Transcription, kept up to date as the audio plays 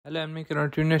Hello, I'm Nick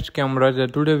Next Cameras.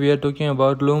 Today we are talking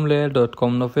about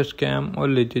Loomlair.com. No fish scam or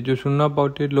legit. You should know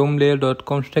about it.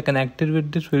 Loomlair.com. Stay connected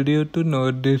with this video to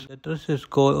know this. The trust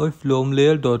score of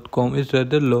Loomlair.com is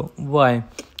rather low. Why?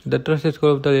 The trust score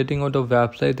of the rating of the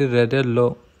website is rather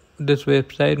low. This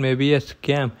website may be a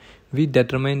scam. We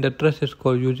determine the trust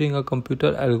score using a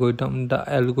computer algorithm. The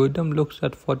algorithm looks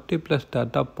at 40 plus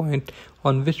data points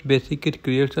on which basis it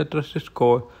creates a trust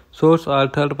score. Source are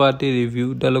third-party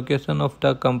review, the location of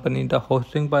the company, the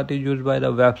hosting party used by the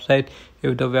website,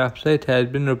 if the website has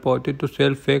been reported to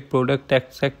sell fake product,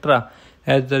 etc.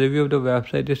 As the review of the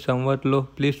website is somewhat low,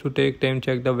 please to take time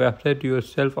check the website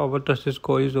yourself. Our trust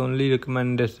score is only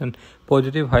recommendation.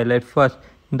 Positive highlight first.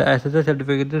 The SSL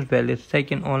certificate is valid.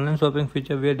 Second, online shopping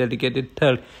feature we are dedicated.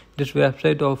 Third, this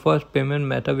website offers payment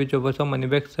method which offers a money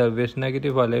back service.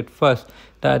 Negative highlight first.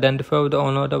 The identifier of the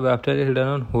owner of the website is hidden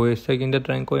on who is. Second, the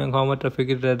trend going how much traffic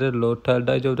is rather low. Third,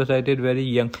 the age of the site is very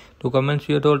young. To comment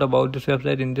your thought about this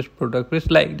website in this product, please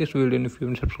like this video, and if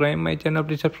you subscribe my channel,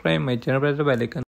 please subscribe my channel, press the bell icon.